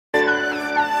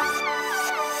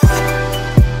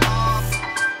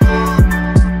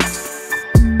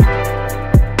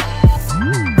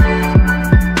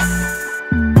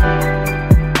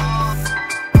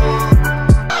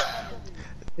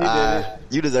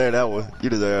You deserve that one. You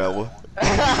deserve that one.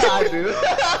 I do.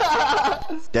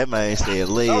 That man said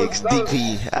legs,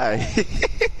 DP. Alright.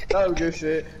 That was good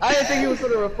shit. I didn't think he was for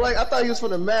the reflect. I thought he was for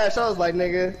the mash. I was like,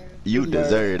 nigga. You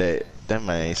deserve that. That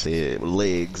man said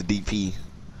legs, DP.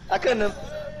 I couldn't have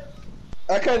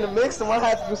mixed them. I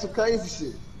had to do some crazy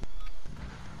shit.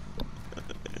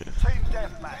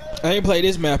 I ain't played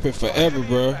this map in forever,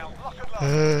 bro.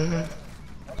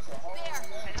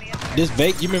 This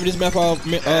Vacant, you remember this map off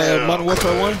Modern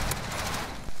Warfare 1?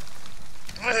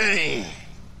 Hey.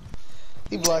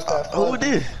 He blocked that. Who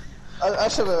did? I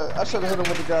should have hit him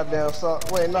with the goddamn song.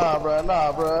 Wait, nah, bro.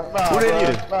 Who did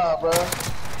you? Nah, bro.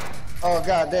 Oh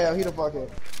goddamn, he the fucking.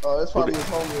 Oh, it's probably his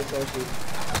homie or some shit.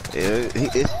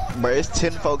 Yeah, it's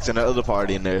 10 folks in the other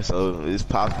party in there, so it's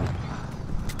possible.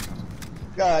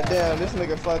 God damn, this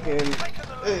nigga fucking.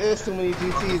 It's too many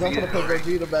GTs. I'm gonna put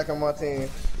Vegeta back on my team.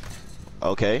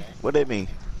 Okay, what that mean?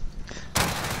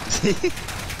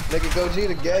 Nigga,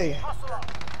 Gogeta gay.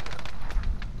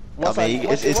 I mean,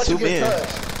 it's 2 men.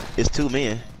 It's 2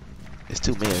 men. It's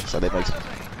 2 men, so that makes sense.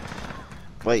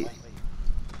 Wait.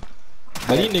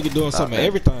 But these niggas doing something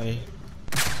everything.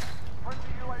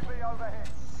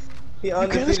 He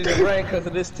undefeated in rank because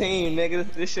of this team, nigga.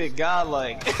 This shit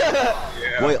godlike.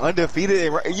 Yeah. Wait, undefeated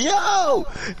in rank? Yo!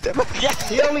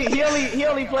 He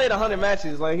only played 100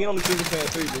 matches. Like he only Super Fan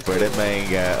 3. Bro, that man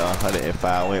got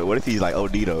 105 wins. What if he's like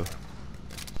OD though?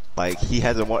 Like he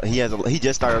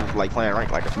just started like playing rank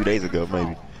like a few days ago,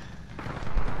 maybe.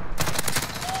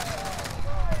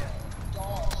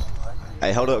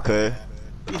 Hey, hold up, cuz.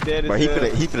 He dead as bro,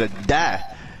 hell. he finna die.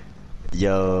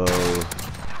 Yo.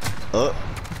 Up.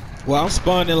 Well, I'm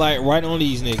spawning like right on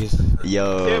these niggas.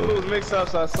 Yo. Kid Boo's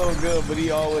mix-ups are so good, but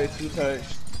he always 2-touch.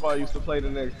 That's why I used to play the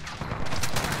nigga.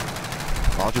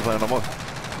 Why don't you play no more?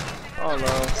 I don't know.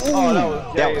 Ooh,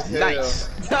 Oh, that was gay nice.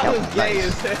 That was gay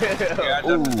as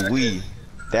hell. Ooh wee.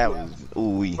 That was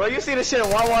ooh wee. Bro, you see the shit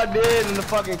Wawa did in the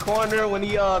fucking corner when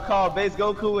he called base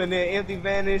Goku and then empty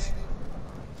vanish?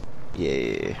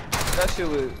 Yeah.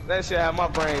 That shit had my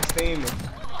brain steaming.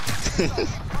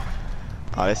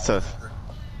 Oh, that's tough.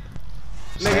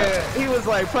 Nigga, he was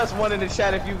like, press 1 in the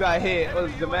chat if you got hit.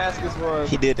 What Damascus was.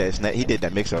 He did that. He did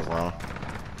that mix up wrong.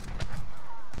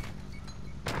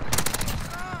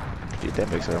 He did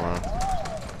that mix up wrong.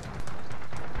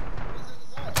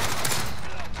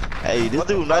 Hey, this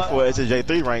dude nice for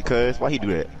SSJ3 rank, cuz. Why he do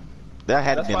that? That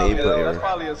had to be in the input error. That's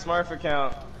probably a Smurf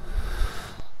account.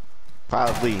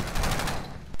 Probably.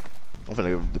 I'm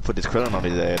finna put this krillin on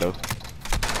his ass though.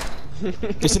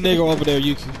 It's a nigga over there,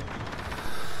 Yuki.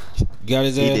 Got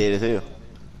his ass? He dead as hell.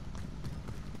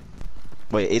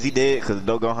 Wait, is he dead? Cause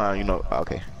don't go home, you know.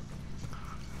 Okay.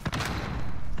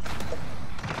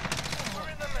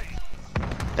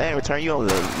 Damn, return you on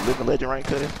the living legend rank,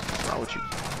 cuz. What's wrong with you?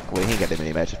 Wait, he ain't got that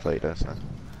many matches played though, son.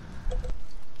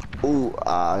 Ooh,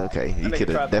 okay. He could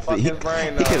have definitely. He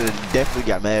could have definitely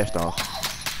got mashed on.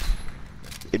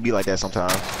 It be like that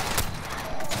sometimes.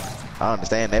 I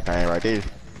understand that pain right there.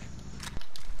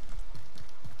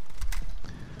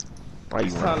 Why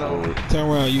you running forward? Turn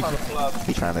around, you.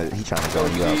 He trying to go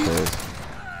you out, cuz.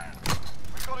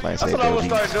 That's what I'm gonna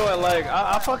start doing. Like,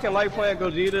 I fucking like playing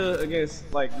Gogeta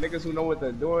against like niggas who know what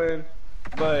they're doing,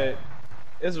 but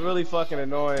it's really fucking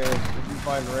annoying if you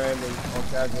find random on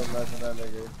casual match with that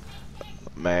nigga.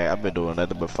 Man, I've been doing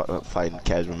nothing but fighting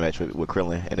casual match with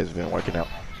Krillin, and it's been working out.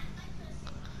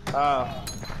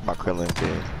 My Krillin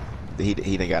been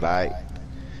he done got alright.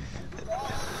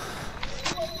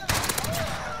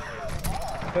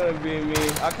 Couldn't be me.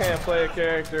 I can't play a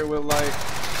character with like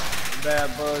bad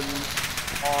buttons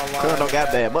online. Krillin don't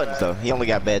got bad buttons though. He only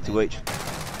got bad 2H.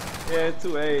 Yeah,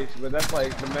 2H, but that's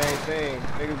like the main thing.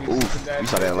 Niggas be Oof, you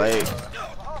saw that leg.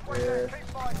 Yeah.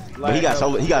 But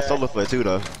he got solar for it too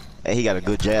though, and he got a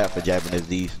good jab for jabbing his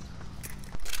D's.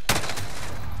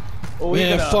 Oh,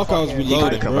 man, fuck, I was reloading, He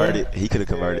could have converted. Bro. He could have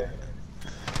converted.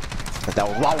 If that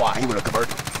was Wawa, he would have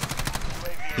converted.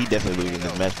 He definitely losing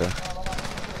this match though.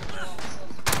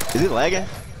 Is it lagging?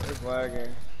 It's lagging.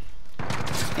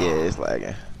 Yeah, it's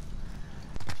lagging.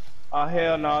 Oh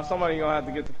hell no! Somebody gonna have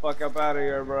to get the fuck up out of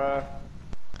here, bro.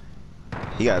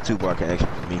 He got a 2-bar connection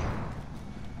for me.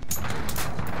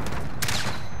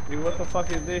 Dude, what the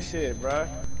fuck is this shit, bro?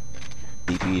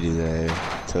 DP is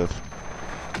tough.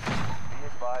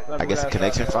 I guess the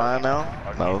connection fine now?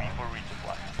 No.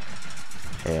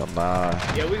 Hell nah.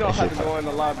 Yeah, we gonna have to go in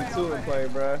the lobby too and play,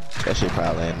 bro. That shit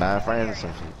probably ain't 9 frames or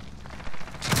some shit.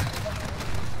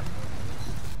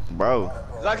 Bro.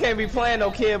 I can't be playing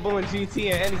no Kid Boo and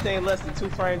GT and anything less than 2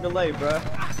 frame delay, bro.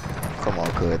 Come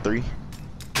on, cuz 3.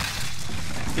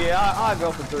 Yeah, I'll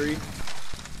go for 3.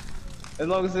 As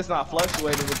long as it's not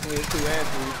fluctuating between 2 and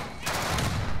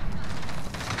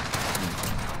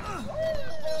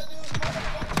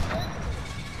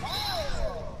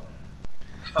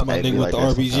 3. My nigga with the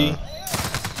RBG.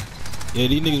 Yeah,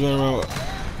 these niggas running around.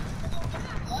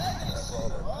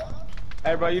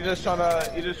 Hey, bro, you just trying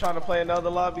to play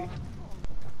another lobby?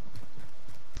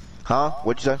 Huh?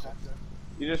 What'd you say?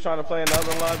 You just trying to play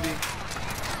another lobby?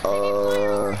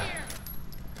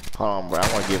 Hold on, bro.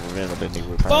 I want to give him in a bit,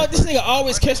 nigga. Fuck, this nigga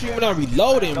always catch me when I'm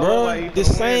reloading, bro.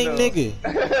 This same nigga.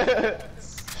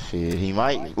 Shit, he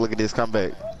might. Look at this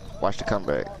comeback. Watch the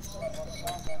comeback.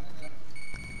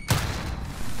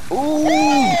 Ooh!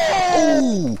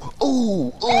 Ooh! Ooh!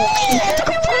 Ooh!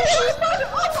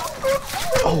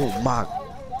 Oh my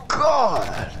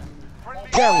God!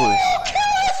 That was.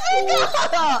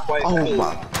 Oh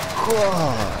my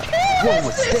God! What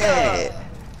was that?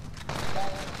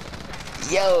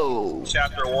 Yo!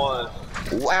 Chapter 1.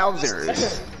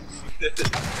 Wowzers!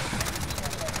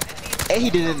 And he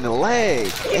did it in the leg.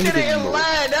 He did it in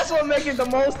lag. That's what makes it the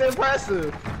most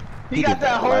impressive. He got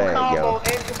that whole combo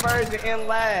and conversion in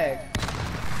lag.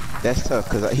 That's tough,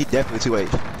 cause he definitely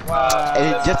 2H. Wow.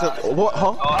 And it just what?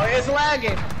 Huh? Oh, it's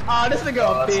lagging. Oh, this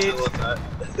nigga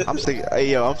bitch. I'm sick.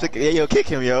 Hey yo, I'm sick. Hey yo, kick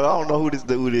him, yo. I don't know who this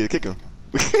dude is. Kick him.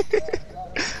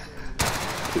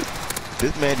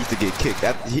 This man needs to get kicked.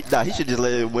 He should just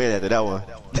let it win after that one.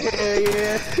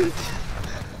 Yeah.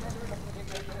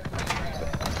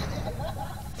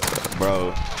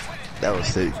 Bro, that was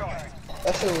sick.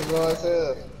 That shit was raw as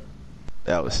hell.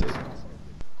 That was sick. Is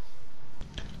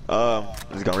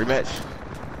it gonna rematch?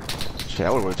 Shit, I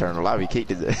would've returned the lobby.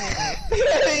 Kicked it. Yeah,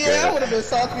 that would've been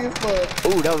salty as fuck.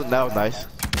 Ooh, that was nice.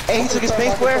 Hey, he took his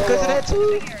face square because of that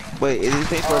too. Wait, is his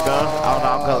face square gone? I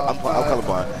don't know. I'm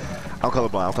colorblind. I'm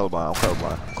colorblind.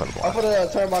 I'm gonna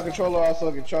turn my controller off so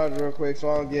I can charge real quick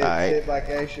so I don't get hit by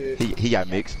gay shit. He got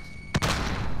mixed.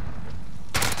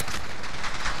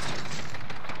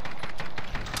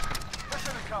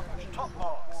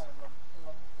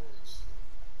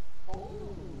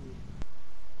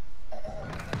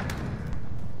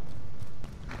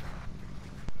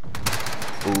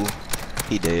 Ooh,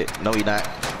 he dead. No, he not.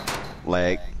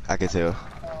 Lag, I can tell.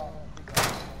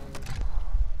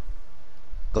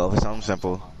 Go for something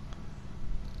simple.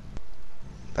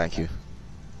 Thank you.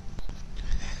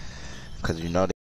 Cause you know